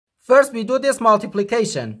First, we do this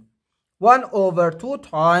multiplication. 1 over 2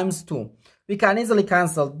 times 2. We can easily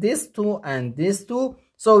cancel this 2 and this 2.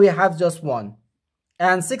 So we have just 1.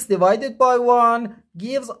 And 6 divided by 1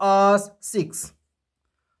 gives us 6.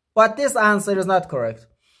 But this answer is not correct.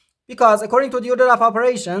 Because according to the order of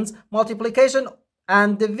operations, multiplication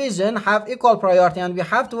and division have equal priority. And we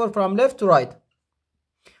have to work from left to right.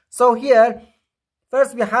 So here,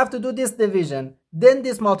 first we have to do this division. Then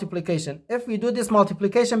this multiplication. If we do this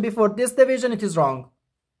multiplication before this division, it is wrong.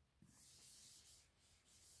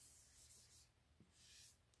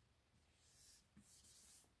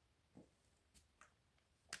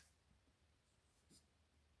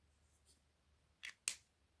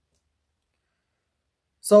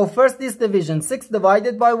 So first this division, 6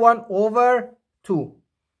 divided by 1 over 2.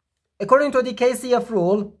 According to the KCF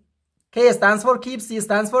rule, K stands for keep, C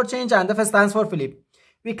stands for change, and F stands for flip.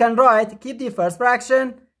 We can write keep the first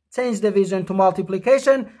fraction, change division to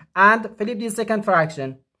multiplication, and flip the second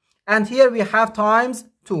fraction. And here we have times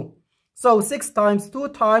 2. So 6 times 2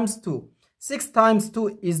 times 2. 6 times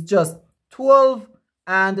 2 is just 12,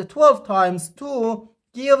 and 12 times 2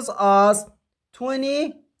 gives us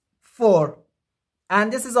 24.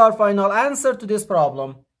 And this is our final answer to this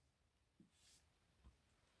problem.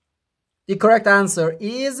 The correct answer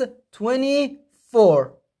is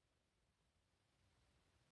 24.